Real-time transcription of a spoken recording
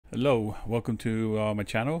Hello, welcome to my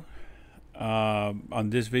channel. On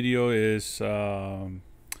this video is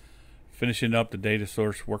finishing up the data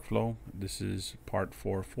source workflow. This is part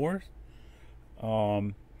 4.4.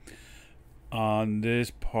 On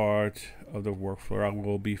this part of the workflow, I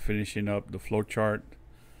will be finishing up the flowchart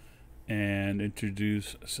and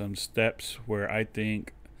introduce some steps where I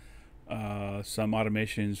think some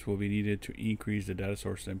automations will be needed to increase the data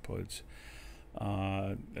source inputs.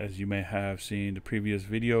 As you may have seen the previous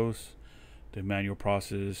videos, the manual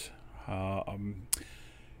process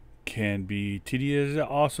can be tedious.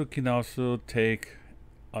 It can also take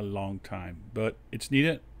a long time, but it's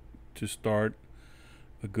needed to start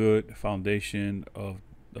a good foundation of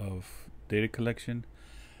data collection.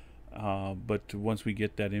 But once we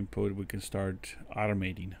get that input, we can start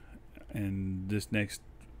automating, and this next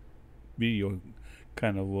video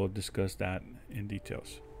kind of will discuss that in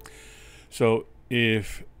details. So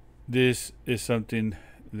if this is something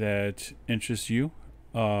that interests you,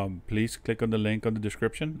 please click on the link on the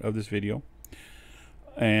description of this video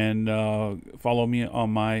and follow me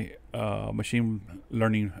on my machine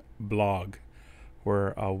learning blog,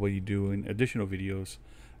 where I will be doing additional videos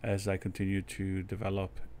as I continue to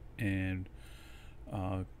develop and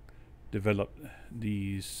develop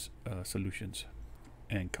these solutions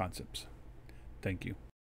and concepts. Thank you.